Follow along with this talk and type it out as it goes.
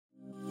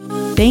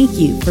Thank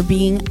you for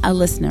being a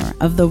listener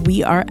of the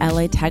We Are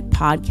LA Tech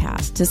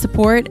podcast. To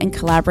support and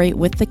collaborate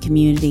with the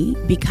community,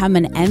 become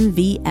an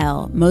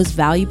MVL Most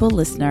Valuable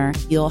Listener.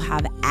 You'll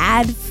have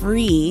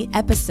ad-free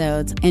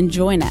episodes and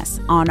join us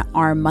on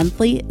our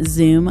monthly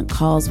Zoom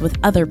calls with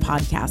other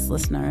podcast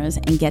listeners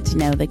and get to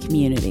know the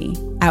community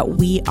at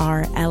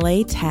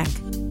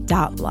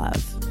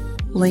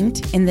wearelatech.love.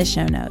 Linked in the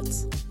show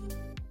notes.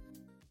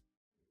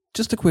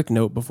 Just a quick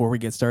note before we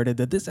get started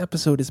that this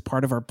episode is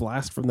part of our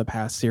Blast from the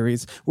Past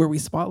series, where we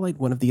spotlight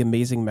one of the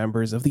amazing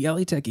members of the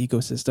LA Tech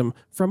ecosystem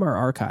from our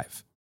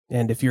archive.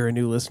 And if you're a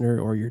new listener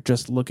or you're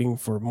just looking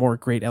for more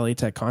great LA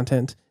Tech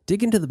content,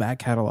 dig into the back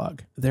catalog.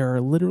 There are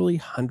literally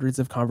hundreds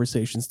of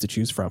conversations to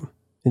choose from.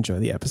 Enjoy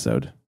the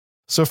episode.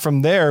 So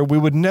from there, we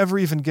would never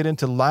even get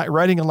into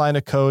writing a line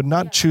of code,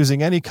 not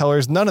choosing any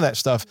colors, none of that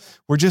stuff.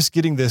 We're just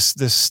getting this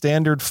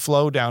standard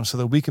flow down so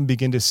that we can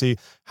begin to see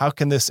how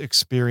can this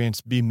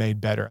experience be made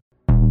better.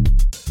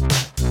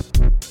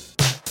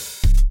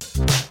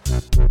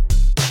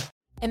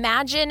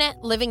 Imagine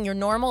living your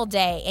normal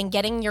day and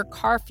getting your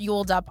car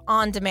fueled up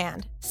on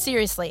demand.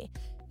 Seriously,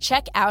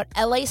 check out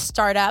LA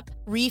Startup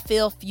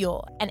Refill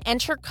Fuel and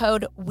enter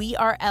code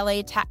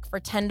WeAreLATech for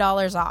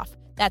 $10 off.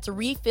 That's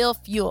Refill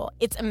Fuel.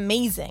 It's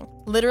amazing.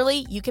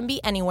 Literally, you can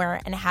be anywhere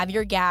and have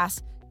your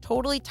gas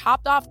totally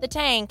topped off the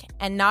tank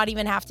and not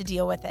even have to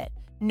deal with it.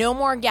 No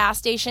more gas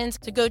stations.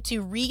 To go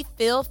to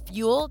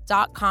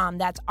refillfuel.com.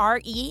 That's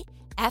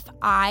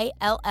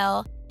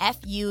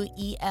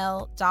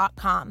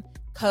REFILLFUEL.com.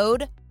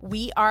 Code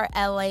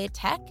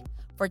WeAreLATech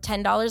for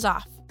 $10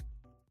 off.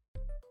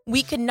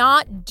 We could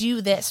not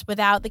do this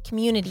without the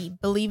community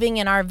believing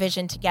in our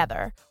vision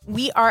together.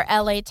 We Are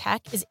LA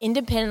Tech is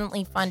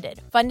independently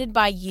funded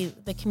by you,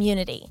 the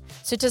community.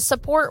 So to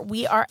support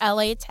We Are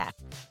LA Tech,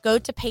 go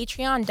to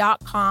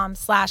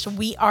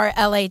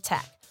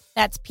patreon.com/WeAreLATech.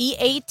 That's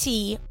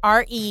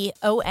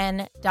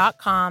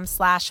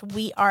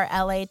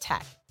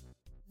patreon.com/WeAreLATech.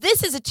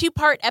 This is a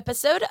two-part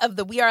episode of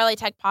the We Are LA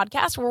Tech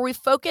podcast where we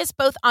focus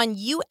both on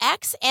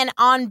UX and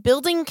on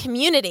building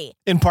community.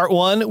 In part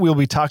one, we'll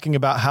be talking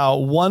about how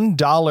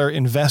 $1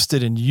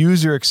 invested in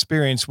user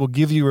experience will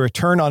give you a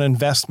return on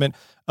investment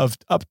of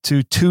up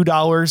to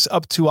 $2,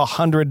 up to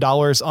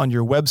 $100 on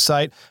your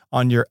website,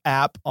 on your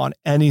app, on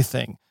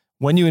anything.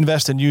 When you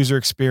invest in user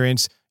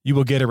experience, you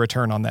will get a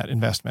return on that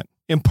investment.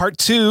 In part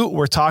two,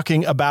 we're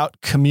talking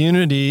about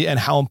community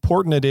and how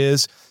important it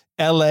is.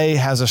 LA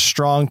has a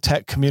strong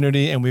tech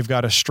community and we've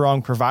got a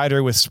strong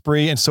provider with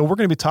Spree. And so we're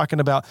going to be talking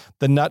about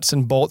the nuts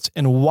and bolts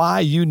and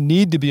why you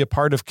need to be a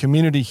part of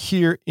community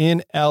here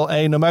in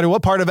LA. No matter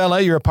what part of LA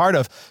you're a part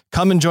of,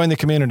 come and join the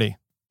community.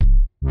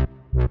 Welcome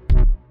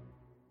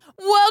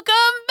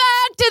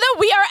back to the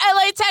We Are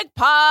LA Tech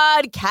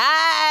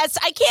podcast.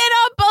 I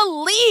cannot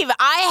believe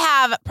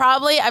I have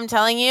probably, I'm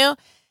telling you,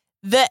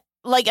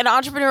 an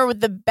entrepreneur with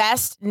the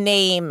best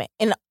name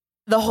in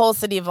the whole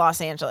city of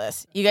Los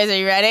Angeles. You guys, are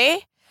you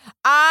ready?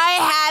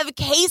 I have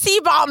Casey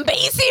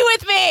Bombacie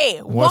with me.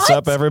 What's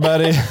up,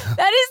 everybody?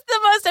 That is the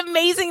most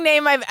amazing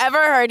name I've ever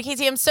heard.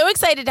 Casey, I'm so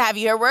excited to have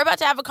you here. We're about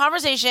to have a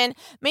conversation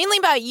mainly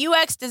about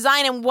UX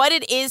design and what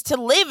it is to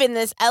live in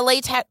this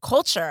LA tech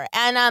culture.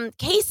 And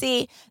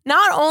Casey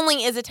not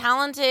only is a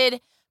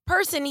talented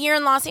person here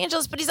in Los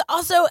Angeles, but he's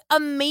also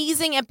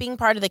amazing at being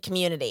part of the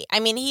community. I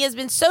mean, he has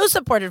been so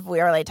supportive of We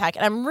Are LA Tech,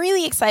 and I'm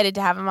really excited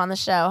to have him on the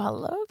show.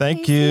 Hello,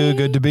 Thank Casey. you.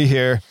 Good to be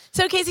here.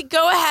 So, Casey,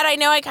 go ahead. I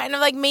know I kind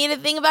of made a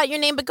thing about your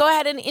name, but go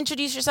ahead and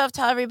introduce yourself.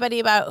 Tell everybody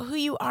about who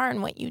you are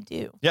and what you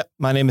do. Yep.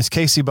 My name is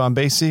Casey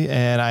Bombacie,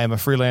 and I am a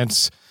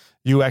freelance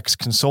UX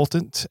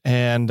consultant,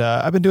 and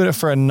I've been doing it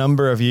for a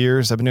number of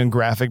years. I've been doing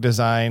graphic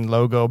design,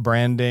 logo,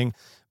 branding.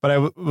 But I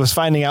was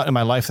finding out in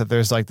my life that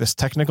there's this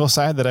technical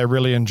side that I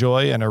really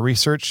enjoy and a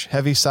research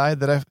heavy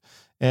side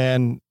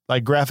and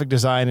graphic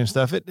design and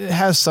stuff. It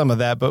has some of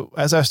that. But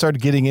as I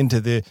started getting into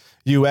the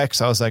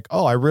UX, I was like,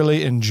 oh, I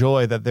really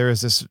enjoy that there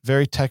is this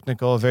very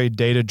technical, very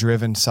data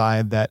driven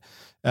side that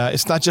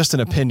it's not just an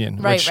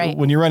opinion. Right.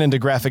 When you run into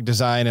graphic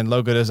design and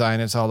logo design,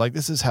 it's all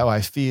this is how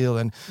I feel.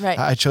 And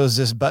I chose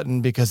this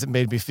button because it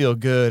made me feel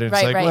good. And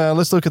it's well,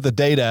 let's look at the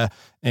data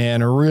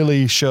and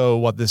really show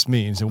what this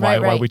means and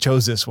why we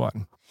chose this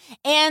one.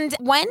 And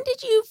when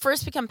did you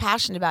first become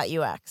passionate about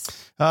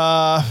UX?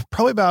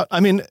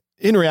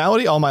 In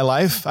reality, all my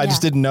life, I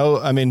just didn't know.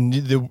 I mean,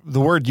 the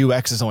word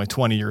UX is only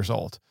 20 years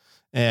old,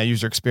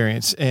 user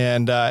experience.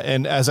 And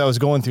as I was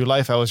going through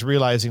life, I was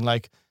realizing I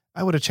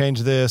would have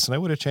changed this and I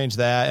would have changed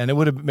that and it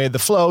would have made the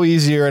flow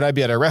easier and I'd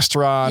be at a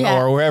restaurant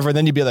or wherever. And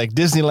then you'd be like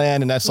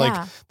Disneyland. And that's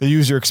the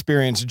user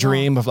experience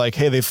dream of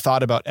hey, they've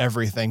thought about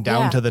everything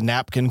down to the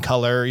napkin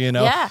color,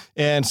 Yeah.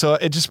 And so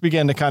it just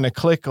began to kind of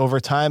click over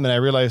time. And I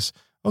realized,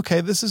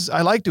 okay,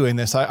 I like doing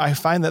this. I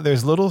find that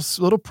there's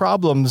little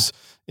problems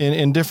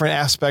in different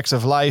aspects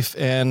of life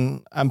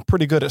and I'm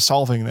pretty good at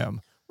solving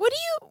them.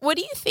 What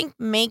do you think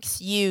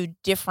makes you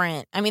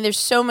different? I mean, there's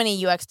so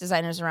many UX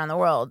designers around the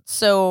world.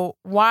 So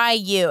why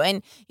you?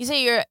 And you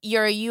say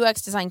you're a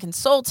UX design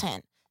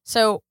consultant.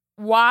 So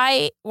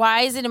why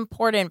is it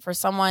important for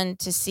someone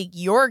to seek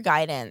your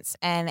guidance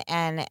and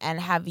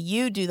have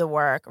you do the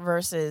work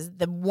versus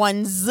the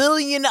 1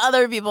 zillion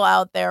other people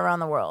out there around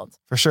the world?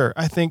 For sure.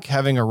 I think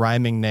having a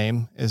rhyming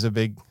name is a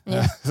big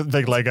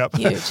big leg up.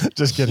 Huge.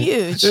 Just kidding.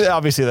 Huge.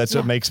 Obviously, that's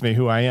what makes me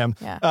who I am.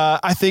 Yeah.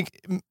 I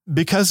think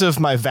because of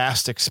my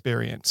vast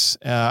experience,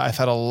 I've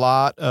had a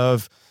lot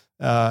of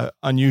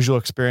unusual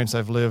experience.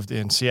 I've lived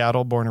in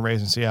Seattle, born and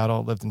raised in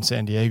Seattle, lived in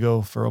San Diego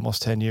for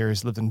almost 10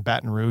 years, lived in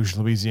Baton Rouge,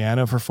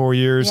 Louisiana for 4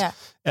 years,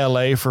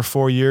 LA for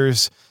 4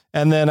 years.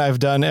 And then I've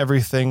done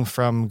everything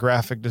from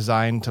graphic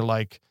design to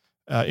like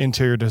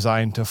interior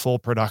design to full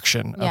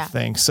production of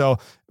things. So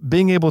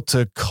being able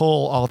to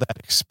cull all that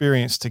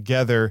experience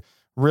together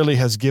really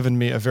has given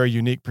me a very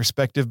unique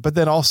perspective, but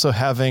then also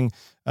having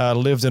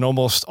lived in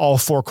almost all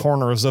 4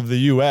 corners of the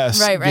U.S.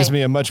 gives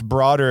me a much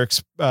broader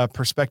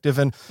perspective.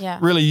 And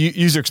really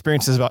user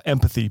experience is about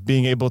empathy,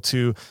 being able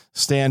to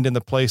stand in the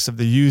place of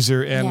the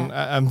user. And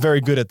I'm very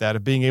good at that,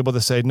 of being able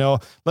to say, no,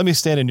 let me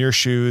stand in your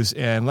shoes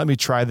and let me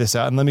try this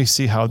out and let me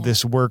see how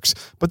this works.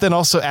 But then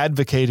also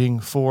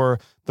advocating for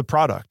the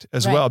product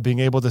as well, being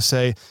able to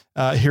say,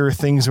 here are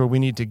things where we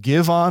need to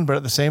give on, but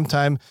at the same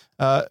time,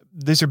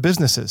 these are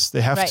businesses.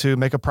 They have to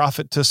make a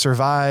profit to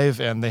survive,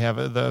 and they have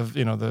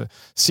the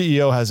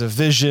CEO has a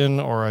vision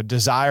or a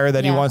desire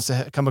that he wants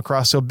to come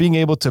across. So being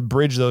able to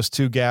bridge those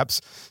 2 gaps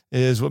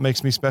is what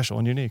makes me special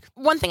and unique.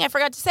 One thing I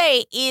forgot to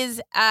say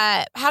is,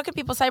 how can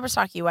people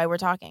cyberstalk you while we're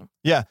talking?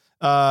 Yeah,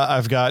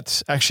 I've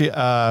got actually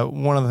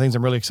one of the things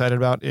I'm really excited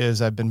about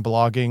is I've been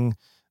blogging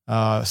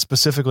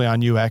specifically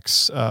on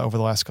UX over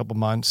the last couple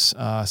months.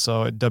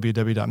 So at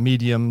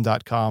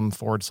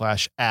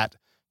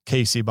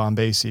www.medium.com/@Casey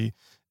Bombacie.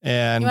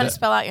 And you want to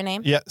spell out your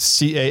name? Yeah.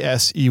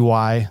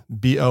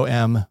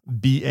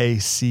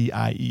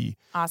 CASEYBOMBACIE.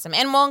 Awesome.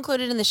 And we'll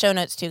include it in the show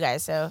notes too,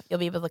 guys. So you'll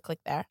be able to click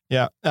there.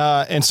 Yeah.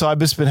 And so I've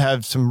just been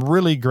having some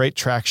really great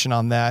traction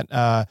on that.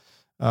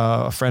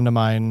 A friend of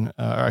mine,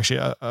 or actually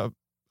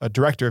a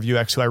director of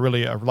UX who I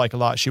really like a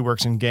lot. She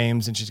works in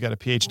games and she's got a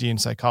PhD in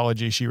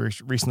psychology. She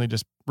recently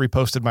just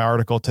reposted my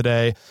article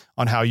today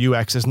on how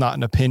UX is not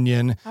an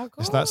opinion. Oh, cool.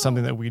 It's not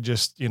something that we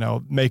just,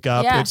 make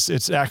up. Yeah.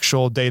 It's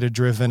actual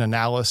data-driven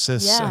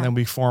analysis. And then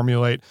we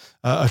formulate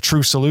a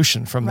true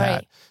solution from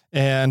that.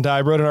 And I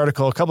wrote an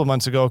article a couple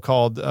months ago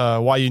called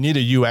Why You Need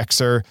a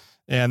UXer.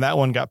 And that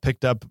one got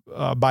picked up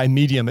by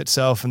Medium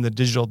itself in the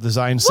digiral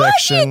design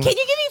section. Can you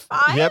give me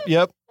 5?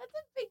 Yep. That's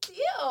a big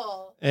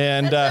deal.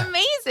 And that's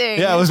amazing.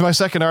 Yeah, it was my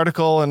second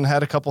article and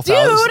had a couple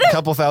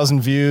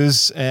thousand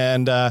views.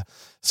 And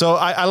so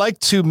I like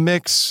to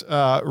mix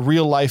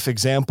real life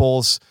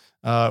examples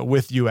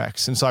with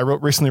UX. And so I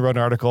recently wrote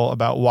an article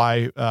about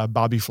why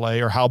Bobby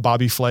Flay, or how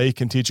Bobby Flay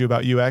can teach you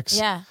about UX.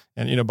 Yeah.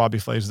 And Bobby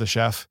Flay is the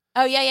chef.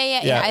 Oh, yeah.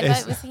 I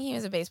was thinking he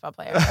was a baseball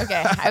player.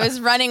 Okay. I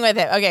was running with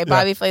it. Okay.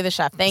 Bobby Flay, the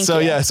chef. Thank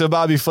you. So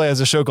Bobby Flay has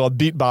a show called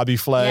Beat Bobby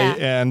Flay.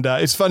 Yeah. And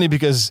it's funny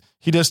because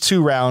he does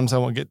 2 rounds. I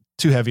won't get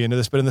too heavy into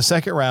this, but in the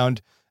second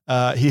round,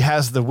 he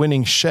has the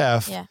winning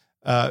chef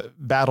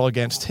battle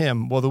against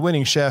him. Well, the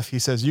winning chef, he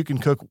says, you can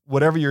cook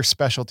whatever your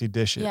specialty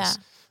dish is. Yeah.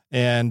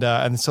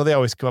 And so they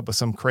always come up with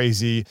some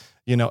crazy,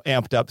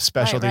 amped up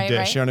specialty dish.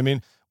 Right. You know what I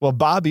mean? Well,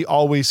 Bobby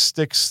always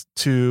sticks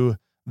to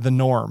the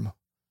norm.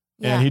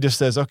 Yeah. And he just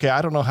says, okay,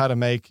 I don't know how to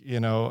make,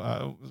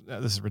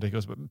 this is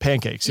ridiculous, but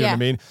pancakes, you know what I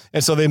mean?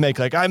 And so they make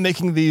I'm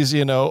making these,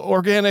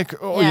 organic,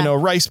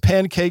 rice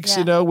pancakes,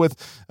 with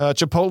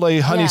Chipotle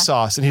honey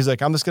sauce. And he's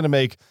like, I'm just going to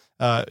make,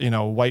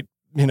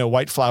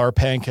 white flour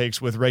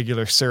pancakes with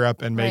regular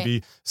syrup and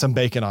maybe some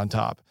bacon on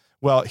top.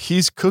 Well,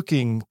 he's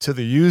cooking to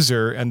the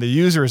user, and the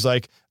user is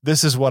like,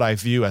 this is what I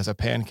view as a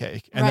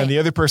pancake. And then the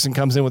other person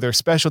comes in with their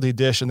specialty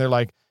dish and they're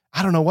like,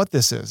 I don't know what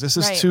this is. This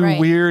is too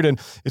weird and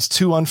it's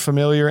too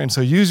unfamiliar. And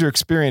so user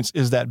experience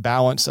is that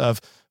balance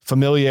of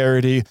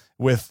familiarity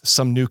with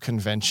some new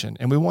convention.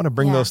 And we want to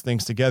bring those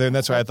things together. And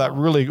that's why I thought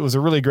it was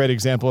a really great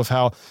example of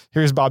how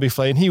here's Bobby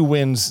Flay, and he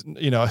wins,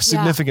 a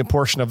significant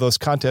portion of those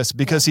contests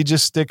because he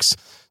just sticks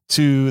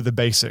to the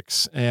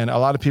basics. And a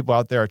lot of people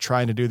out there are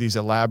trying to do these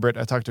elaborate.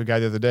 I talked to a guy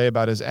the other day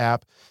about his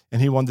app,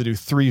 and he wanted to do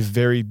 3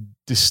 very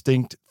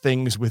distinct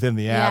things within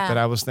the app. And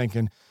I was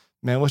thinking,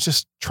 man, let's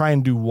just try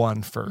and do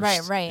one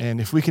first. Right. And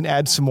if we can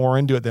add some more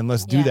into it, then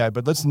let's do that.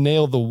 But let's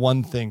nail the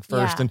one thing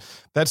first. And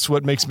that's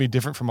what makes me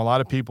different from a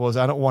lot of people is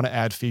I don't want to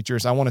add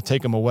features. I want to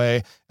take them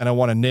away, and I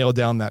want to nail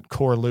down that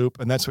core loop.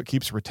 And that's what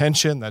keeps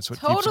retention. That's what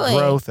keeps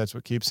growth. That's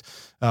what keeps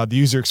the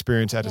user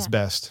experience at its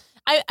best.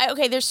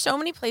 Okay, there's so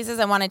many places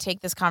I want to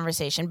take this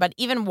conversation, but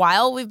even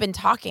while we've been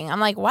talking, I'm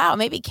like, wow,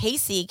 maybe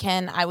Casey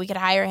we could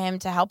hire him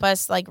to help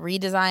us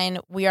redesign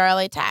We Are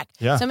LA Tech.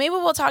 Yeah. So maybe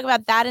we'll talk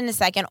about that in a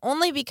second,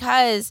 only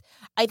because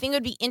I think it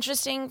would be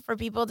interesting for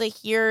people to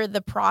hear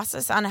the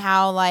process on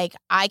how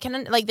I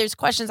can, there's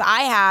questions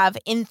I have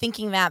in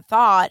thinking that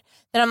thought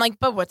that I'm like,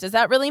 but what does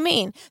that really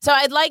mean? So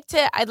I'd like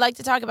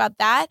to talk about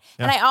that.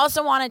 Yeah. And I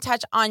also want to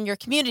touch on your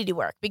community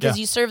work because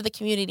you serve the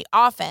community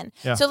often.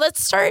 Yeah. So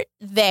let's start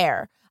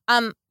there.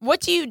 What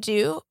do you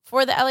do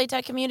for the LA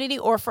tech community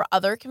or for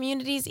other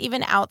communities,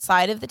 even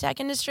outside of the tech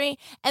industry?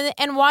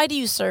 And why do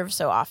you serve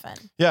so often?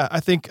 Yeah, I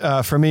think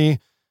for me,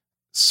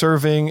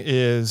 serving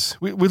is,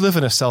 we live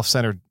in a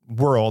self-centered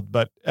world,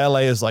 but LA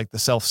is like the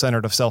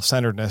self-centered of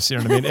self-centeredness. You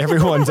know what I mean?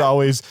 Everyone's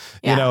always,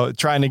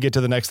 trying to get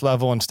to the next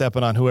level and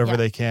stepping on whoever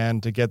they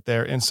can to get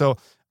there. And so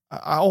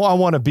I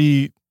want to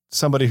be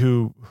somebody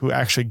who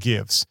actually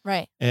gives,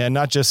 right? And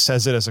not just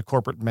says it as a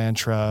corporate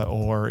mantra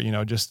or,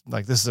 just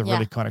like, this is a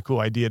really kind of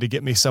cool idea to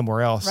get me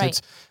somewhere else. Right.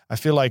 I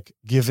feel like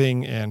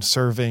giving and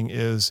serving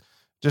is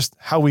just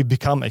how we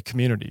become a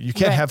community. You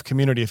can't have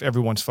community if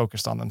everyone's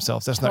focused on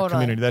themselves. That's not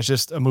community. That's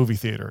just a movie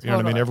theater. You know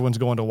what I mean? Everyone's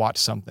going to watch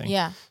something.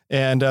 Yeah.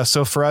 And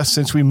so for us,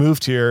 since we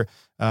moved here,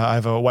 I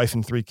have a wife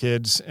and 3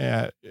 kids.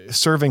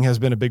 Serving has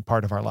been a big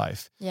part of our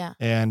life. Yeah.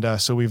 And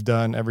so we've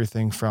done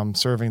everything from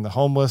serving the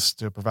homeless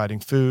to providing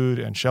food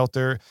and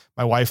shelter.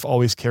 My wife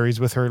always carries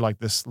with her like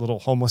this little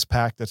homeless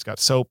pack that's got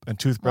soap and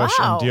toothbrush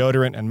and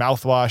deodorant and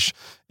mouthwash.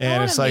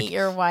 And it's like, meet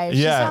your wife.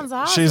 Yeah, she sounds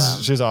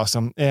awesome. She's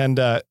awesome.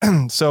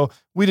 And so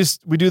we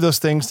do those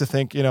things to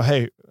think,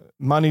 hey,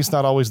 money's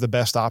not always the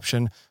best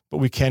option, but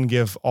we can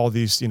give all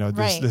these,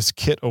 this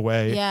kit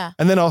away. Yeah.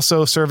 And then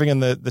also serving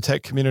in the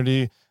tech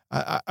community.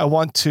 I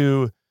want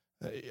to,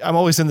 I'm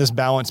always in this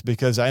balance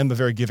because I am a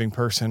very giving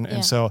person.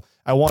 And so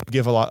I want to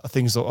give a lot of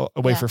things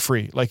away for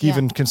free, like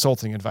even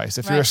consulting advice.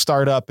 If you're a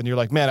startup and you're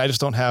like, man, I just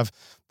don't have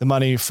the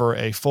money for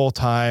a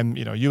full-time,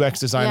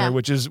 UX designer,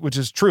 which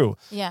is true.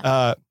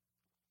 Yeah.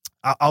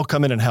 I'll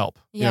come in and help.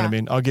 You know what I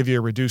mean? I'll give you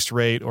a reduced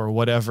rate or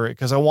whatever,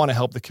 because I want to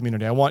help the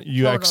community. I want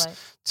UX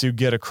to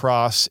get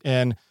across.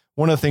 And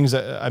one of the things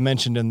that I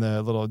mentioned in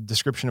the little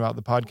description about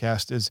the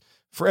podcast is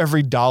for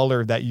every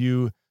 $1 that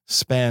you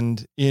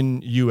spend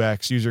in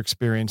UX, user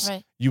experience,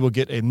 you will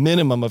get a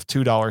minimum of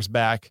 $2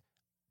 back,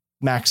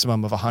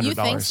 maximum of $100. You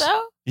think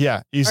so?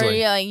 Yeah, easily. Or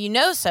you're like,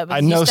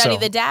 because you study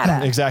the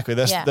data. Exactly.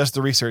 That's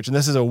the research. And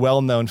this is a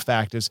well-known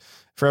fact is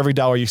for every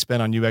 $1 you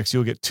spend on UX,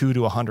 you'll get $2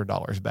 to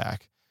 $100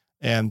 back.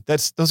 And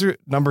those are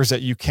numbers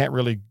that you can't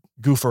really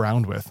goof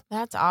around with.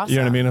 That's awesome. You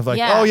know what I mean? Of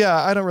like,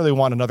 I don't really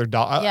want another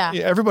 $1. Yeah.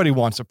 Everybody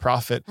wants a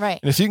profit. Right.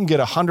 And if you can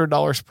get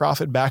 $100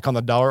 profit back on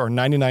the $1 or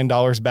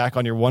 $99 back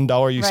on your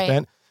 $1 you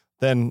spent,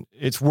 then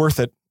it's worth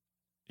it,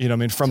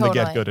 from the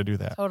get-go to do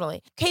that.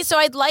 Totally. Okay, so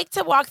I'd like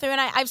to walk through, and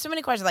I have so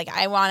many questions. Like,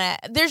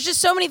 there's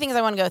just so many things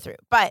I want to go through.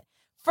 But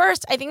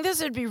first, I think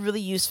this would be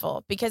really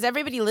useful because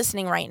everybody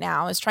listening right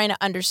now is trying to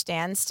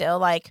understand still,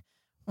 like,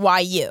 why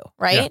you,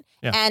 right?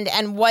 Yeah.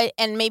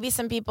 And maybe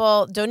some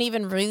people don't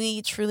even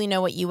really truly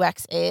know what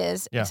UX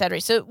is, et cetera.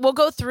 So we'll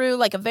go through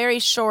like a very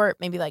short,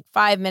 maybe like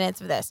 5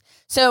 minutes of this.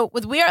 So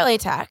with We Are LA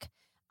Tech,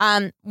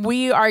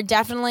 we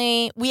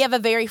have a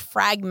very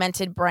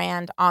fragmented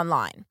brand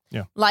online.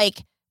 Yeah.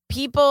 Like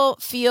people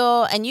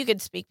feel, and you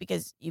could speak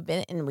because you've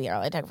been in We Are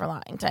LA Tech for a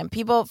long time,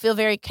 people feel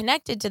very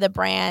connected to the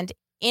brand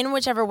in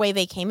whichever way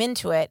they came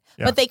into it,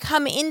 but they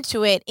come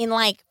into it in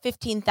like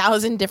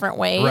 15,000 different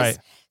ways. Right.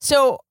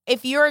 So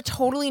if you're a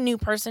totally new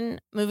person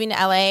moving to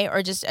LA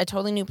or just a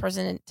totally new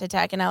person to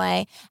tech in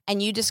LA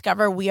and you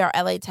discover We Are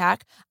LA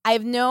Tech, I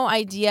have no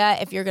idea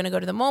if you're going to go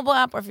to the mobile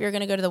app or if you're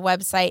going to go to the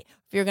website,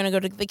 if you're going to go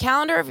to the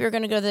calendar, if you're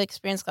going to go to the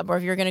Experience Club, or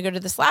if you're going to go to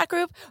the Slack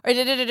group, or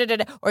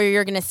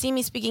you're going to see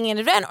me speaking at an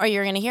event, or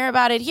you're going to hear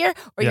about it here,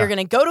 or you're going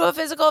to go to a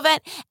physical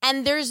event.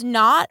 And there's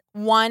not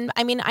one,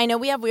 I know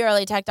we have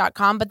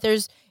wearelatech.com, but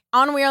there's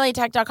on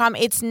wearelatech.com,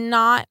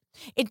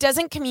 it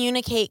doesn't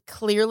communicate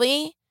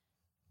clearly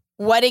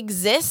what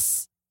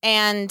exists.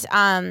 And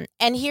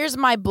here's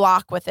my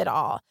block with it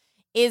all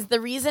is the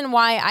reason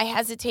why I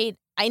hesitate.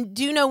 I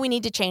do know we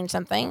need to change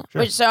something,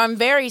 so I'm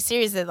very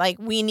serious that like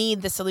we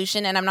need the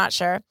solution and I'm not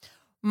sure.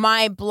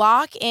 My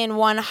block in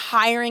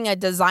hiring a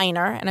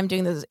designer, and I'm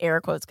doing those air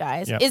quotes,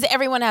 guys, is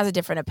everyone has a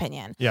different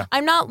opinion. Yeah.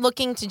 I'm not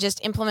looking to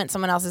just implement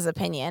someone else's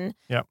opinion.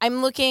 Yeah.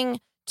 I'm looking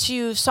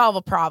to solve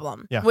a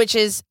problem, which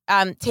is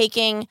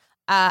taking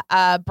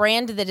a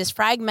brand that is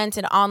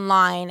fragmented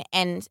online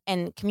and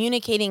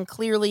communicating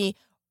clearly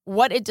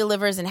what it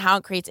delivers and how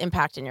it creates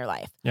impact in your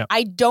life. Yep.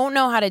 I don't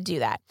know how to do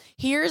that.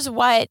 Here's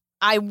what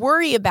I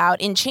worry about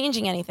in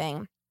changing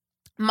anything.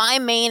 My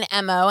main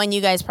MO, and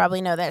you guys probably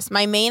know this,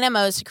 my main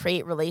MO is to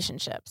create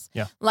relationships.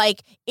 Yeah.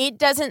 Like, it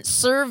doesn't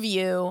serve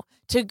you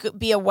to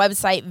be a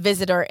website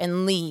visitor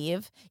and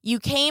leave. You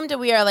came to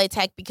We Are LA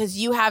Tech because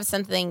you have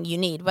something you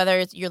need, whether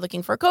it's you're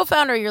looking for a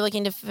co-founder, or you're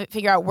looking to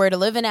figure out where to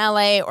live in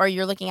LA, or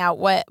you're looking at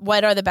what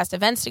are the best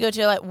events to go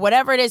to, like,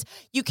 whatever it is,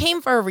 you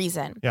came for a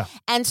reason. Yeah.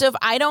 And so if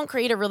I don't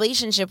create a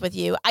relationship with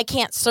you, I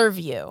can't serve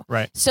you.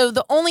 Right. So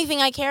the only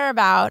thing I care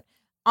about,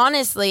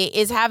 honestly,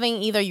 is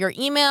having either your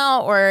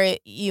email or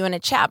you in a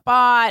chat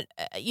bot,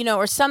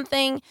 or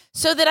something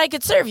so that I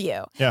could serve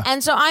you. Yeah.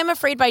 And so I'm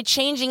afraid by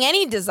changing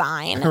any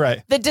design,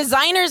 right, the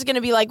designer is going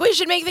to be like, we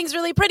should make things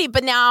really pretty,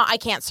 but now I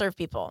can't serve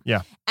people.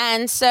 Yeah.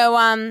 And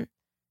so,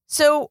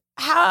 so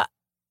how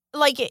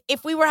like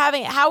if we were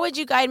having, how would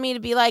you guide me to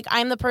be like,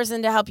 I'm the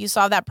person to help you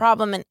solve that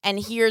problem, and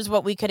here's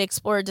what we could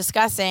explore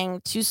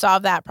discussing to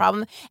solve that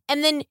problem?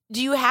 And then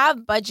do you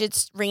have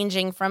budgets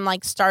ranging from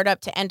like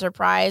startup to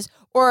enterprise,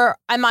 or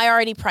am I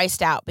already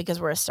priced out because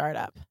we're a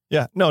startup?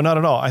 Yeah, no, not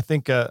at all. I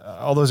think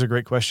all those are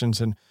great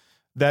questions. And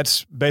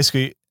that's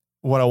basically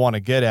what I want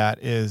to get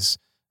at is,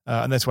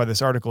 and that's why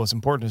this article is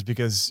important, is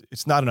because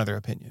it's not another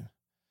opinion.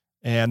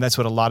 And that's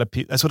what a lot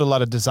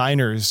of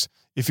designers,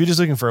 if you're just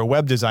looking for a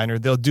web designer,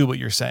 they'll do what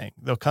you're saying.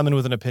 They'll come in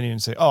with an opinion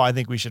and say, oh, I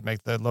think we should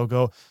make the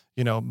logo,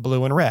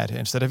 blue and red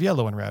instead of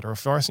yellow and red, or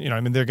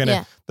fluorescent. They're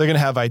going to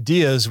have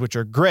ideas, which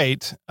are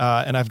great.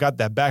 And I've got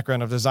that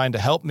background of design to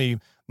help me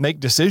make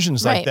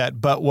decisions like that.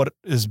 But what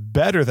is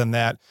better than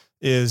that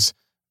is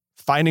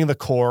finding the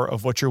core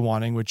of what you're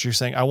wanting, which you're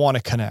saying, I want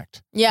to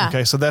connect. Yeah.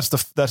 Okay. So that's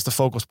the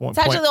focus point.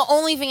 It's actually the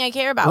only thing I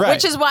care about,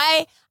 which is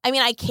why,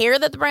 I care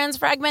that the brand's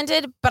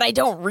fragmented, but I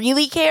don't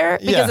really care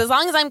because as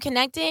long as I'm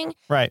connecting,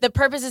 the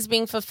purpose is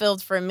being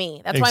fulfilled for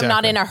me. That's why I'm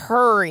not in a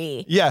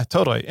hurry. Yeah,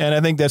 totally. And I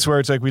think that's where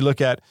it's like, we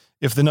look at,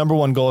 if the number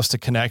one goal is to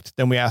connect,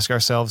 then we ask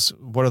ourselves,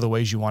 what are the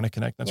ways you want to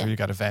connect? That's where you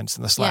got events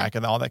and the Slack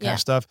and all that kind of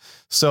stuff.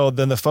 So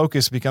then the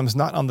focus becomes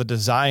not on the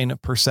design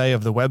per se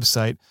of the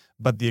website,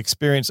 but the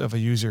experience of a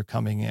user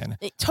coming in.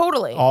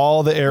 Totally.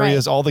 All the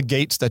areas, all the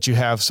gates that you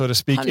have, so to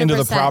speak, 100%. Into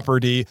the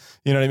property,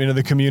 of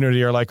the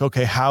community are like,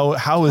 okay,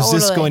 how is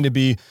this going to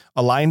be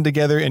aligned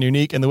together and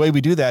unique? And the way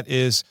we do that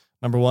is,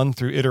 number one,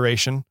 through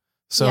iteration.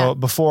 So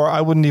before, I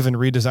wouldn't even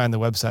redesign the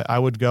website. I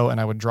would go and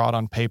I would draw it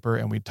on paper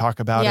and we'd talk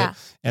about it.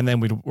 And then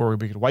we could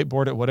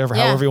whiteboard it,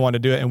 however you want to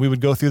do it. And we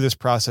would go through this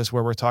process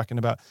where we're talking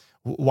about,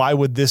 why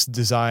would this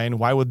design,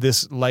 why would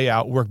this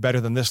layout work better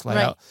than this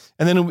layout?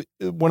 And then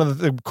one of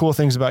the cool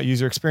things about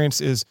user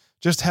experience is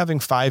just having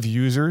 5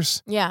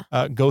 users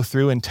go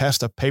through and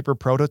test a paper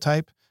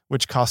prototype,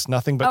 which costs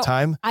nothing but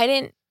time. I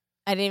didn't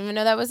even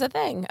know that was a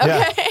thing.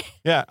 Okay.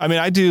 Yeah.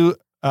 I do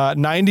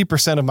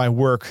 90% of my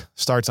work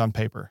starts on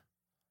paper.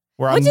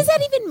 What does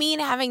that even mean,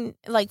 having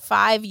like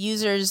 5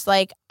 users?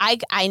 Like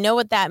I know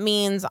what that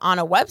means on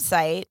a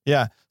website.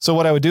 Yeah. So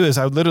what I would do is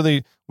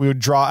we would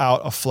draw out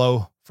a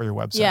flow for your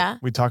website. Yeah.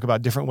 We talk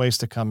about different ways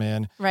to come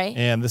in. Right.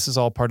 And this is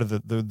all part of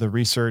the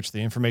research,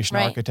 the information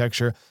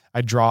architecture.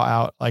 I draw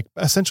out like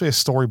essentially a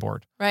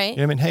storyboard. Right.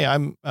 Hey,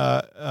 I'm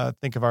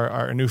think of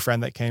our new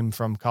friend that came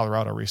from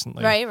Colorado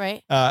recently.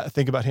 Right.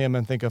 Think about him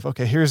and think of,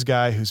 okay, here's a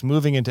guy who's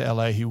moving into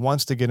LA. He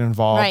wants to get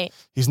involved. Right.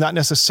 He's not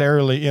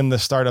necessarily in the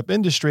startup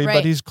industry,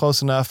 but he's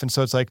close enough. And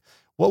so it's like,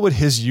 what would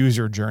his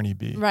user journey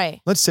be? Right.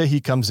 Let's say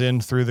he comes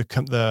in through the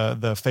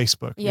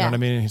Facebook. You know what I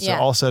mean? So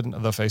all of a sudden,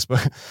 the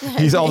Facebook.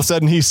 All of a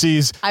sudden he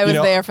sees. I was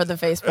there for the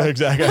Facebook.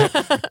 Exactly.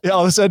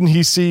 All of a sudden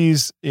he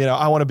sees.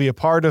 I want to be a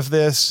part of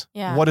this.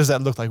 Yeah. What does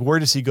that look like? Where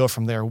does he go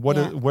from there?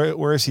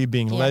 Where is he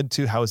being led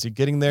to? How is he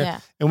getting there? Yeah.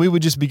 And we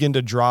would just begin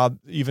to draw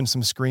even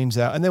some screens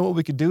out. And then what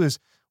we could do is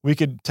we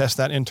could test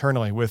that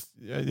internally with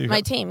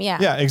my team. Yeah.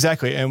 Yeah.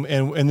 Exactly. And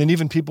then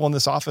even people in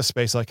this office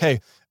space, like, hey,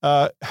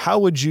 how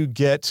would you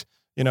get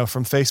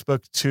from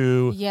Facebook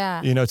to,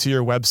 to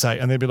your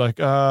website? And they'd be like,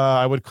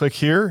 I would click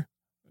here.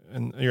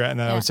 And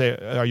I would say,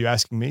 are you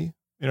asking me?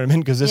 You know what I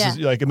mean? Because this is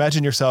like,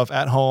 imagine yourself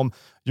at home,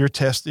 you're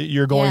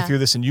going through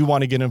this and you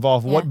want to get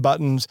involved. What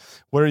buttons,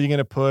 what are you going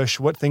to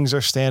push? What things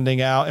are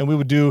standing out? And we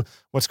would do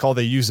what's called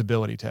a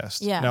usability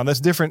test. Yeah. Now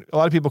that's different. A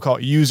lot of people call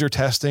it user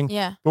testing,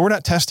 but we're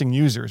not testing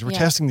users. We're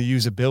testing the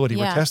usability.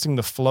 We're testing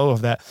the flow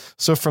of that.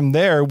 So from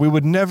there, we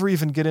would never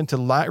even get into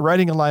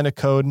writing a line of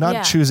code,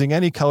 not choosing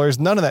any colors,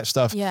 none of that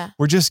stuff. Yeah.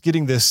 We're just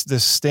getting this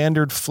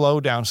standard flow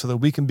down so that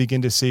we can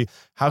begin to see,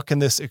 how can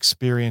this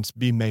experience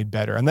be made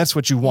better? And that's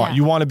what you want.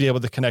 You want to be able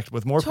to connect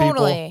with more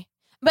people.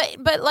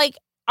 But like,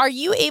 are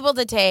you able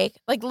to take,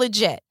 like,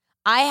 legit?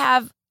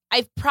 I've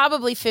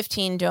probably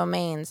 15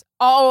 domains,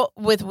 all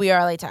with We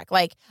Are LA Tech.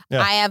 Like,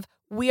 I have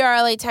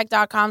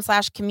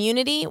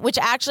wearelatech.com/community, which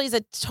actually is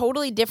a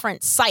totally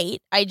different site.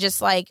 I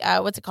just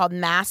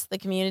mask the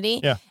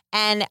community. Yeah.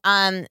 And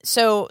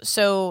so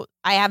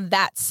I have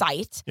that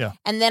site. Yeah.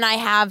 And then I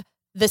have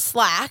the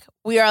Slack,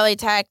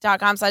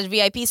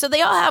 wearelatech.com/VIP. So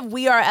they all have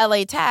We Are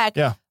LA Tech.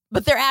 Yeah.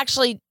 But they're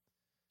actually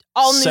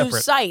all separate. New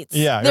sites.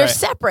 Yeah, they're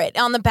separate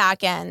on the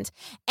back end.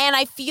 And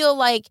I feel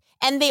like,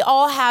 and they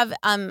all have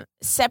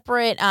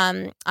separate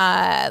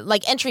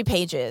like entry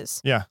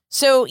pages. Yeah.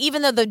 So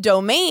even though the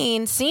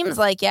domain seems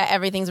like,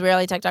 everything's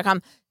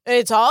wearelatech.com,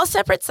 it's all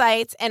separate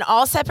sites and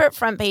all separate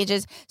front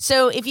pages.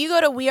 So if you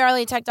go to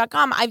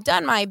wearelatech.com, I've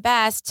done my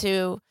best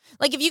to,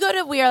 like, if you go to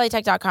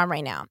wearelatech.com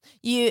right now,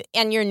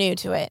 and you're new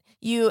to it,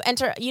 you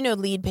enter,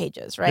 lead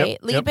pages, right?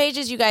 Lead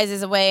pages, you guys,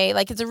 is a way,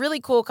 like, it's a really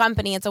cool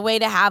company. It's a way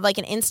to have like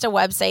an Insta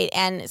website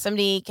and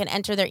somebody can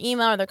enter their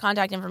email or their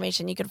contact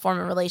information. You can form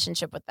a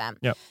relationship with them.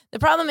 Yep. The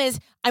problem is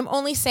I'm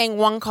only saying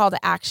one call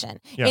to action.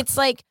 Yep. It's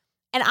like,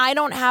 and I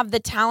don't have the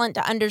talent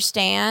to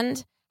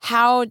understand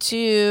how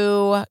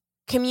to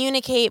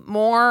communicate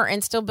more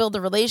and still build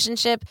the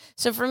relationship.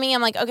 So for me,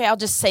 I'm like, okay, I'll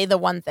just say the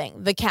one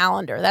thing, the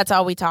calendar. That's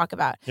all we talk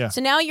about. Yeah.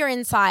 So now you're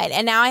inside,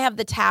 and now I have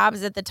the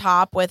tabs at the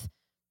top with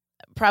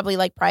probably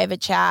like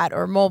private chat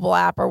or mobile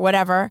app or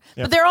whatever.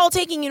 Yep. But they're all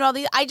taking, all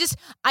these.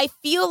 I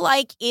feel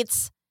like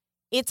it's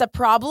a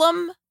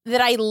problem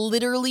that I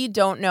literally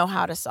don't know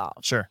how to solve.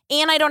 Sure.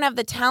 And I don't have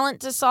the talent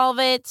to solve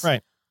it.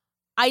 Right.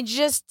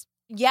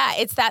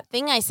 It's that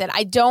thing I said.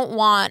 I don't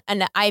want,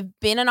 I've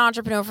been an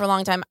entrepreneur for a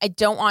long time. I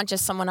don't want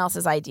just someone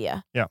else's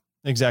idea. Yeah,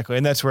 exactly.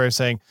 And that's where I'm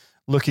saying,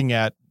 looking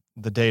at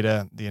the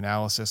data, the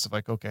analysis of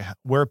like, okay,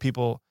 where are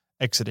people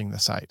exiting the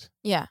site?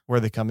 Yeah. Where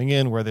are they coming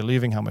in? Where are they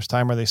leaving? How much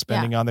time are they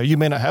spending on there? You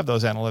may not have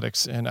those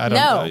analytics, and I don't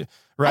know.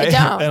 Right. I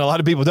don't. And a lot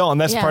of people don't.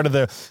 And that's part of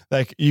the,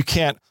 like, you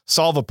can't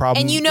solve a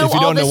problem and if you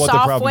all don't the know what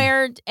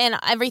software and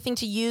everything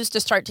to use to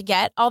start to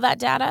get all that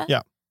data.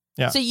 Yeah.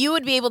 Yeah. So you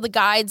would be able to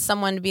guide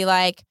someone to be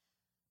like,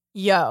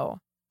 yo,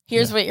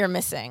 here's what you're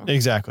missing.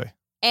 Exactly.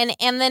 And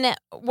then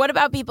what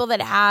about people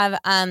that have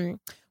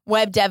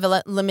web dev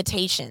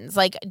limitations?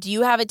 Like, do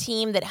you have a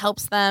team that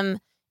helps them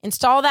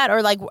install that?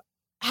 Or like,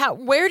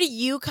 where do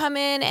you come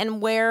in, and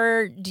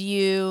where do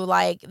you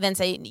then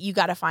say you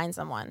got to find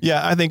someone?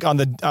 Yeah, I think I'm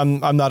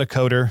not a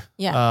coder.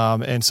 Yeah.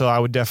 And so I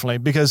would definitely,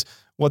 because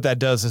what that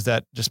does is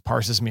that just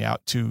parses me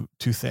out too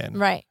thin.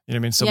 Right. You know what I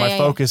mean? So my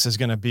focus is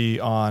going to be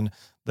on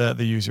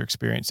the user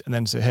experience, and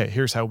then say, hey,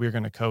 here's how we're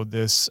going to code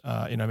this. You know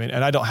what I mean?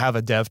 And I don't have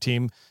a dev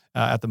team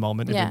at the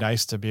moment. It'd be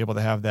nice to be able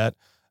to have that.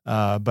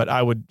 But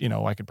I would,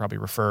 I could probably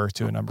refer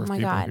to a number of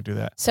people who could do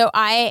that. So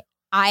I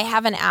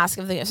have an ask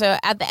so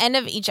at the end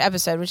of each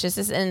episode, which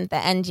isn't the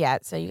end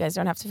yet, so you guys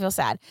don't have to feel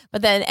sad,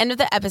 but the end of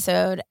the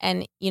episode,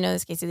 and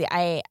this case,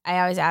 I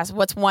always ask,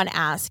 what's one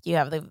ask you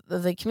have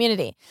the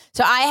community?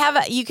 So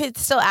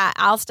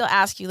I'll still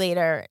ask you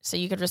later so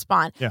you could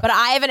respond, but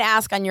I have an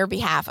ask on your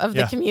behalf of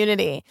the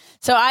community.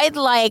 So I'd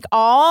like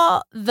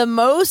all the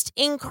most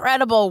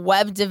incredible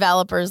web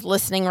developers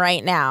listening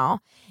right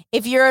now,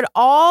 if you're at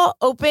all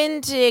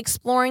open to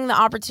exploring the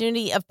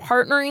opportunity of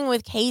partnering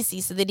with Casey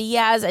so that he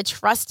has a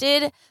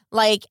trusted,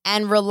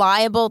 and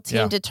reliable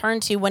team to turn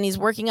to when he's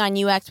working on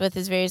UX with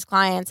his various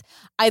clients,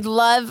 I'd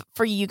love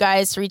for you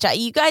guys to reach out.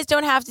 You guys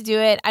don't have to do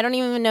it. I don't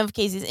even know if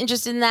Casey's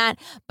interested in that,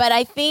 but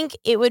I think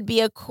it would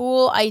be a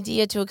cool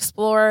idea to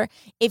explore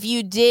if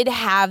you did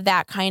have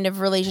that kind of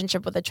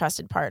relationship with a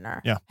trusted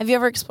partner. Yeah. Have you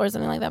ever explored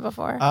something like that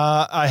before?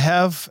 I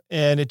have,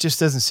 and it just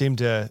doesn't seem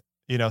to...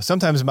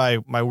 sometimes my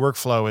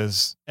workflow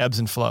is ebbs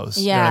and flows.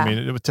 Yeah. You know what I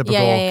mean? A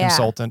typical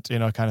consultant,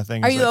 kind of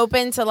thing. Are you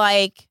open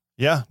to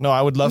Yeah, no, I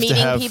would love to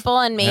have... meeting people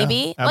and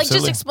maybe?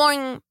 Just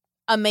exploring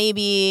a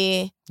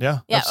maybe. Yeah,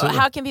 yeah. absolutely.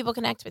 How can people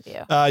connect with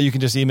you? You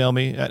can just email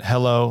me at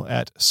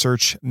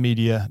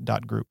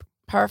hello@searchmedia.group.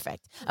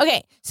 Perfect.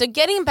 Okay, so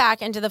getting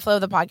back into the flow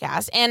of the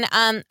podcast, and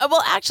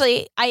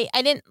actually, I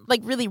didn't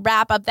really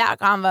wrap up that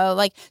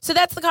convo. So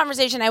that's the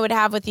conversation I would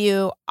have with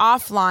you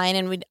offline,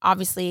 and we'd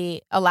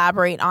obviously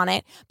elaborate on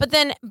it. But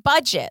then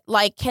budget,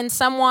 can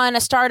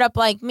a startup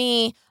like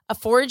me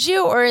afford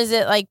you, or is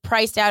it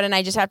priced out and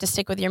I just have to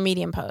stick with your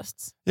Medium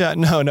posts? Yeah,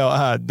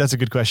 no, that's a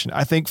good question.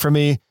 I think for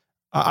me,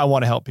 I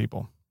want to help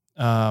people,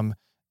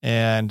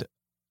 and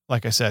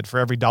like I said, for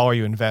every $1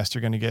 you invest,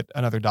 you're going to get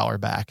another $1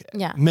 back,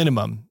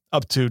 minimum.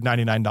 Up to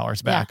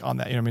 $99 back on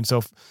that. You know what I mean?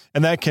 So,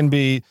 and that can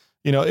be,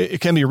 it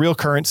can be real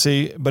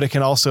currency, but it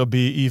can also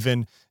be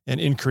even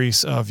an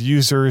increase of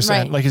users.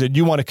 Right. And like you said,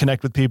 you want to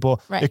connect with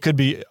people. Right. It could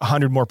be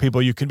 100 more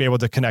people you could be able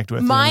to connect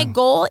with. My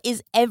goal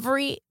is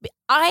I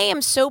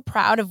am so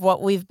proud of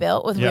what we've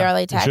built with We Are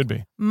LA Tech. You should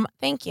be.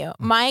 Thank you.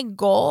 My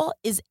goal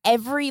is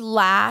every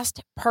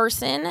last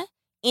person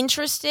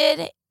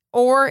interested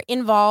or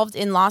involved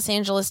in Los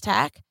Angeles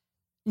tech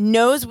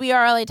knows We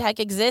Are LA Tech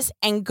exists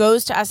and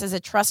goes to us as a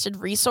trusted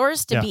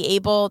resource to be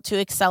able to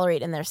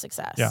accelerate in their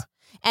success. Yeah.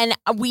 And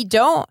we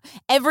don't.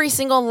 Every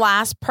single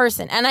last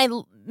person, and I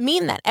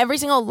mean that, every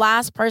single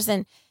last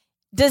person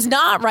does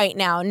not right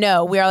now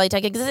know We Are LA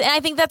Tech exists. And I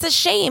think that's a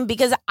shame,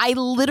 because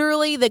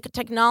the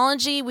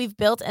technology we've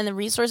built and the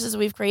resources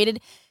we've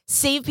created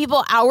save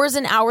people hours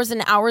and hours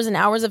and hours and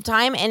hours of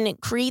time and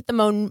create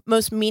the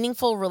most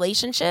meaningful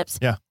relationships.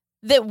 Yeah.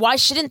 That why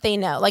shouldn't they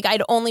know?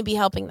 I'd only be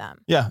helping them.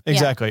 Yeah,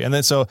 exactly. Yeah. And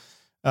then so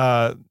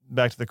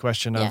back to the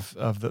question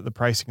of the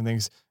pricing and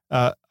things,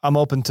 I'm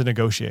open to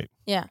negotiate.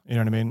 Yeah. You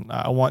know what I mean?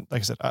 I want,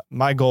 like I said,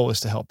 my goal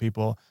is to help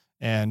people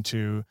and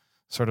to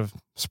sort of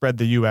spread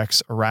the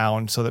UX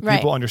around so that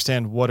people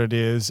understand what it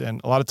is.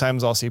 And a lot of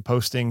times I'll see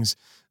postings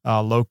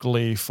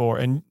locally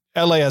and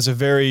LA has a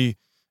very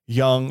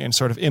young and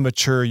sort of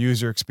immature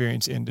user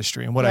experience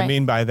industry. And what I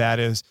mean by that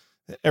is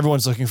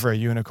everyone's looking for a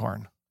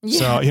unicorn. Yeah.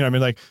 So, you know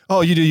what I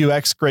mean? You do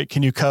UX, great.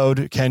 Can you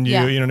code? Can you,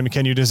 you know what I mean?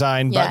 Can you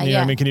design button? You know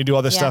what I mean? Can you do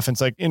all this stuff?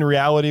 And it's in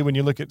reality, when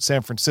you look at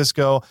San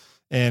Francisco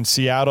and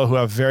Seattle, who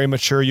have very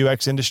mature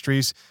UX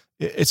industries,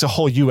 it's a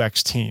whole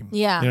UX team.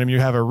 Yeah. You know what I mean? You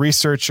have a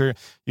researcher,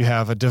 you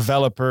have a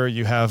developer,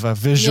 you have a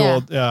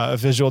visual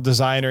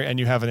designer, and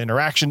you have an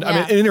interaction. I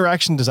mean, an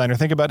interaction designer.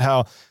 Think about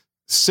how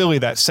silly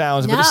that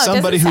sounds, but it's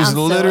somebody who's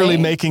literally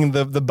making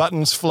the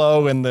buttons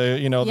flow and the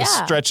the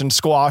stretch and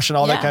squash and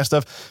all that kind of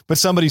stuff, but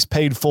somebody's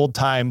paid full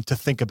time to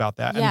think about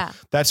that. And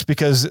that's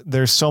because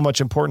there's so much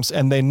importance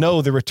and they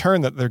know the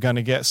return that they're going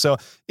to get. So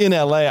in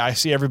LA, I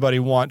see everybody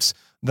wants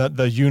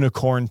the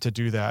unicorn to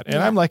do that. And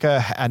I'm like a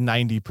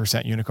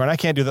 90% unicorn. I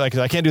can't do that because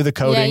I can't do the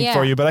coding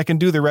for you, but I can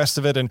do the rest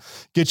of it and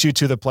get you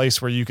to the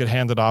place where you could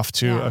hand it off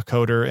to a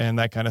coder and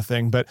that kind of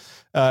thing. But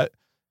I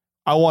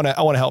want to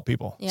help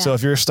people. Yeah. So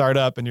if you're a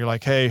startup and you're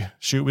like, hey,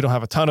 shoot, we don't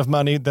have a ton of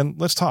money, then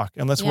let's talk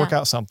and let's work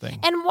out something.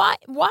 And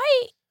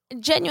why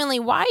genuinely,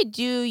 why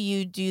do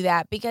you do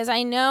that? Because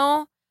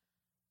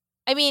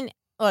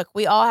look,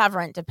 we all have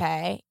rent to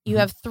pay. You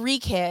have 3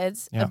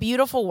 kids, a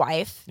beautiful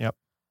wife. Yep.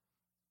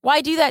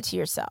 Why do that to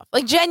yourself?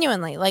 Like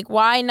genuinely, like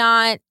why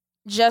not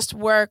just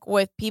work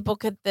with people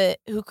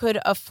who could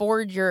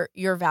afford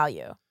your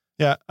value?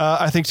 Yeah.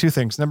 I think 2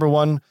 things. Number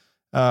one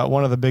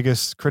of the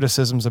biggest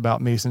criticisms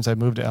about me since I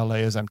moved to LA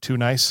is I'm too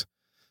nice.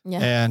 Yeah.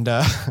 And,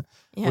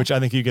 which I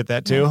think you get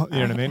that too. Yeah. You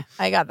know what I mean?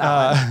 I got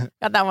that one.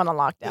 Got that one on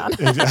lockdown.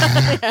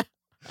 Exactly.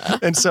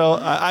 And so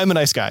I'm a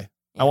nice guy.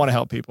 Yeah. I want to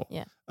help people.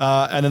 Yeah.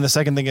 And then the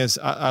second thing is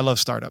I love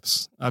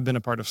startups. I've been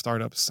a part of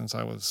startups since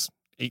I was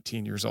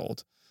 18 years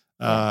old.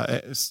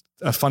 It's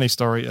a funny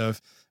story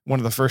of one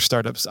of the first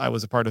startups I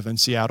was a part of in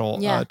Seattle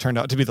turned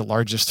out to be the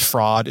largest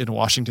fraud in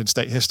Washington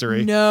state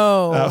history.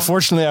 No.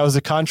 Fortunately, I was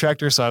a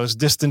contractor, so I was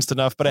distanced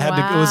enough, but I had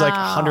to, it was like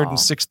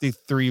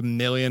 $163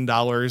 million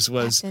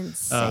was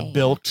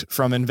bilked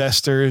from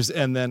investors.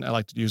 And then I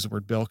like to use the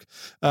word bilk.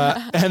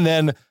 And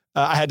then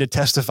I had to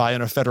testify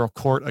in a federal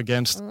court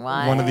against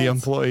one of the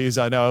employees.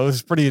 I know it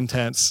was pretty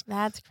intense.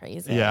 That's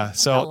crazy. Yeah.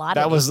 So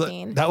that was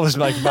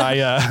like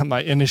my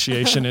my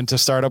initiation into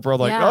startup world.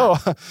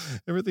 Like,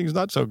 everything's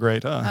not so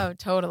great, huh? Oh,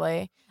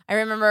 totally. I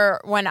remember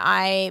when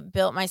I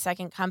built my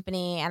second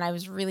company and I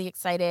was really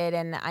excited.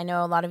 And I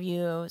know a lot of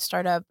you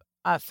startup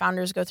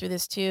founders go through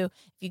this too.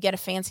 If you get a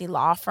fancy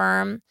law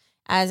firm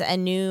as a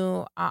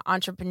new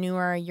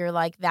entrepreneur, you're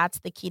like, that's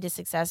the key to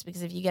success,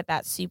 because if you get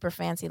that super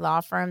fancy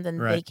law firm, then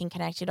they can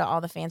connect you to all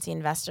the fancy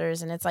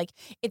investors. And it's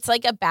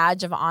like a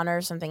badge of honor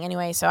or something.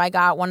 Anyway, so I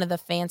got one of the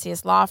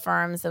fanciest law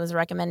firms that was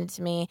recommended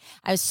to me.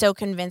 I was so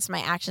convinced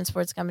my action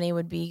sports company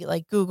would be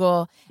like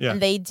Google,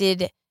 and they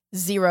did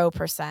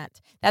 0%.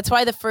 That's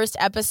why the first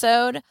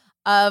episode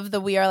of the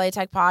We Are LA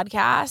Tech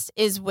podcast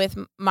is with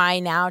my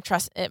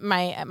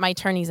my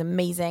attorney's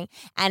amazing.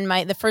 And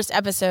the first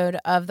episode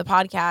of the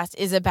podcast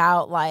is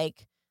about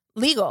like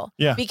legal,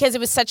 because it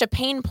was such a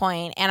pain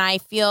point, and I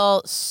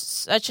feel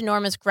such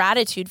enormous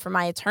gratitude for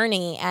my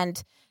attorney,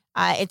 and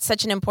it's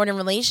such an important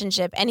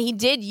relationship. And he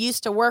did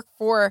used to work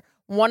for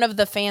one of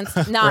the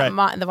fancy,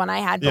 not the one I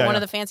had, but one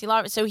of the fancy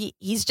law. So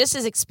he's just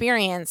as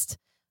experienced,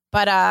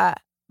 but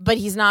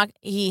he's not,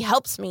 he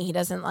helps me. He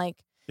doesn't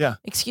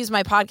excuse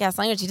my podcast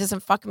language, he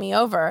doesn't fuck me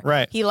over.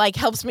 Right. He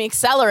helps me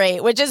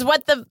accelerate, which is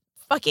what the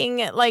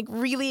fucking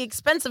really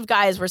expensive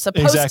guys were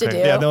supposed to do.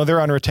 Yeah, no,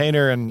 they're on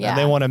retainer and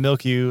they want to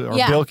milk you or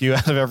bilk you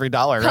out of every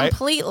dollar, right?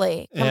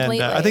 Completely.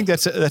 And I think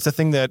that's a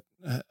thing that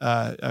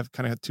I've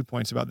kind of had 2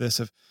 points about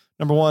this. Of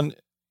number one,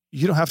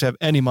 you don't have to have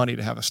any money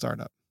to have a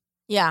startup.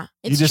 Yeah,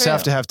 you just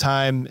have to have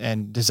time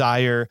and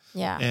desire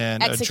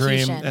and a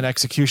dream and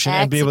execution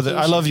and be able to.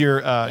 I love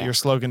your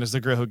slogan is the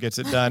girl who gets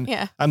it done.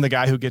 I'm the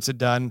guy who gets it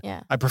done.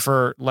 I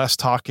prefer less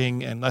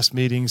talking and less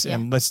meetings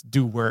and let's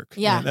do work.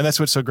 And that's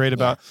what's so great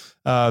about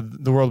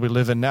the world we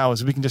live in now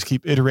is we can just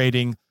keep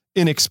iterating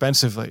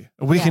inexpensively.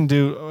 We can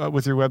do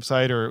with your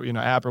website or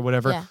app or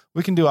whatever.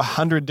 We can do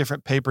 100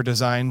 different paper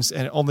designs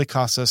and it only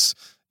costs us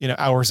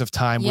hours of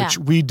time, which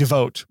we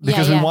devote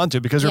because we want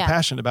to, because we're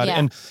passionate about it.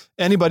 And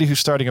anybody who's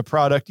starting a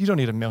product, you don't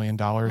need $1 million.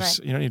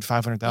 You don't need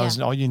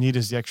 500,000. All you need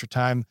is the extra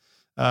time.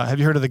 Have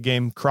you heard of the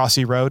game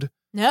Crossy Road?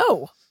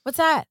 No. What's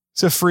that?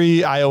 It's a free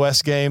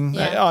iOS game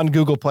on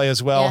Google Play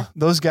as well. Yeah.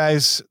 Those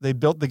guys, they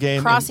built the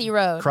game. Crossy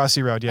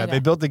Road. Yeah. Okay. They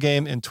built the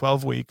game in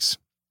 12 weeks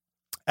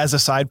as a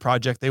side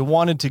project. They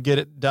wanted to get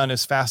it done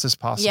as fast as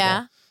possible.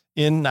 Yeah.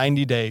 In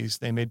 90 days,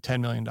 they made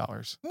 $10 million.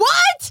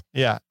 What?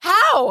 Yeah.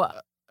 How?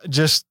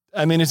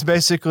 It's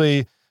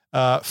basically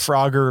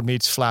Frogger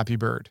meets Flappy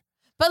Bird.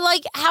 But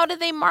how did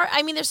they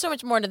there's so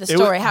much more to the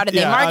story. How did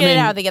they market it?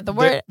 How did they get the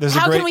word?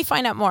 Can we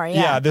find out more?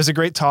 Yeah, there's a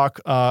great talk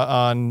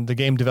on the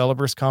Game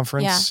Developers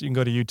Conference. Yeah. You can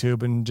go to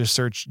YouTube and just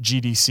search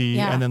GDC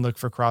and then look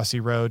for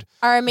Crossy Road.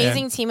 Our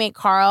amazing teammate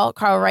Carl,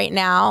 right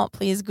now,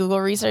 please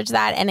Google research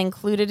that and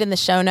include it in the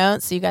show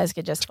notes so you guys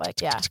could just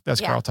click. Yeah.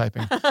 That's Carl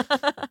typing.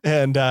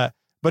 And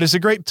but it's a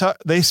great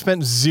they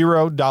spent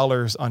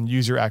 $0 on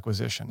user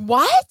acquisition.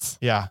 What?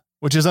 Yeah.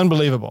 Which is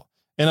unbelievable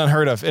and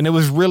unheard of. And it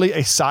was really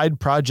a side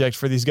project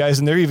for these guys.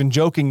 And they're even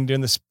joking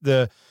during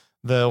the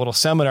little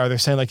seminar. They're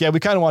saying we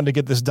kind of wanted to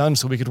get this done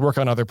so we could work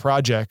on other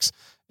projects.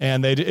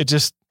 And it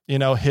just,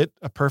 hit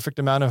a perfect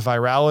amount of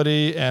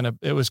virality and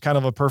it was kind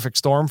of a perfect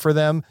storm for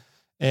them.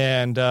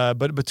 And,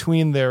 but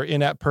between their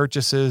in-app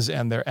purchases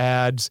and their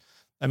ads,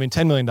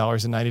 $10 million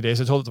in 90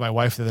 days. I told it to my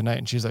wife the other night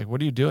and she's like,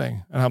 what are you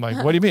doing? And I'm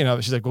like, what do you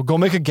mean? She's like, well, go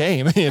make a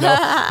game.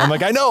 I'm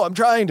like, I know, I'm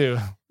trying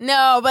to.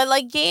 No, but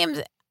games,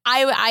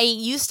 I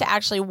used to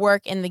actually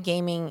work in the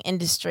gaming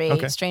industry,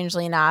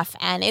 strangely enough,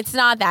 and it's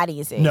not that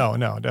easy. No,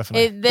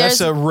 definitely.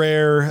 That's a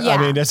rare,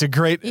 that's a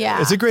great,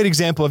 it's a great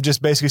example of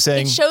just basically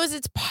saying. It shows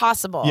it's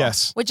possible.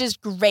 Yes. Which is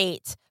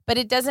great, but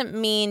it doesn't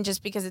mean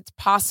just because it's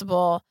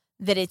possible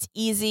that it's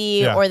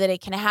easy or that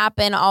it can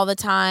happen all the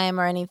time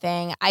or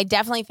anything. I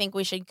definitely think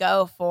we should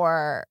go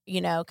for,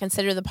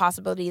 consider the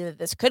possibility that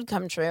this could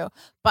come true.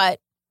 But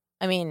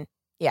I mean,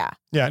 no,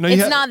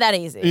 it's not that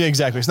easy. Yeah,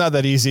 exactly. It's not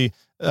that easy.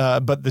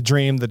 But the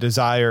dream, the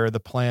desire, the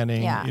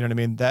planning, you know what I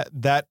mean?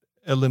 That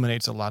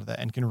eliminates a lot of that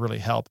and can really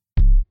help.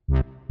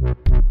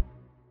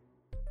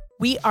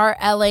 We Are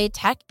LA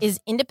Tech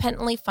is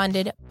independently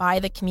funded by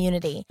the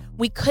community.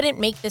 We couldn't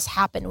make this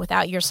happen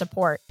without your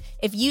support.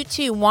 If you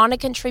too want to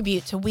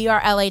contribute to We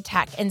Are LA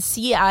Tech and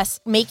see us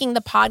making the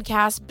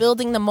podcast,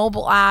 building the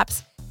mobile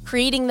apps,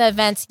 creating the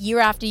events year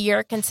after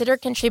year, consider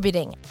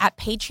contributing at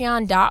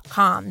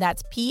patreon.com.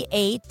 That's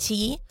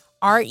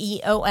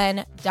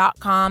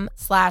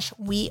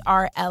patreon.com/We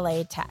Are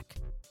LA Tech.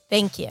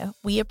 Thank you.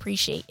 We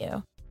appreciate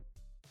you.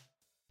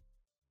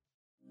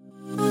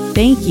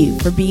 Thank you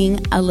for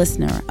being a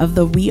listener of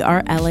the We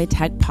Are LA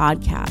Tech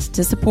podcast.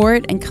 To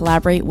support and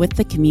collaborate with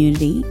the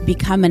community,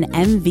 become an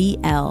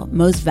MVL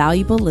Most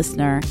Valuable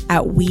Listener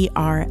at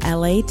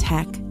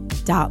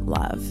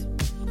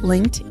wearelatech.love.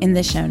 Linked in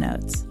the show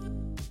notes.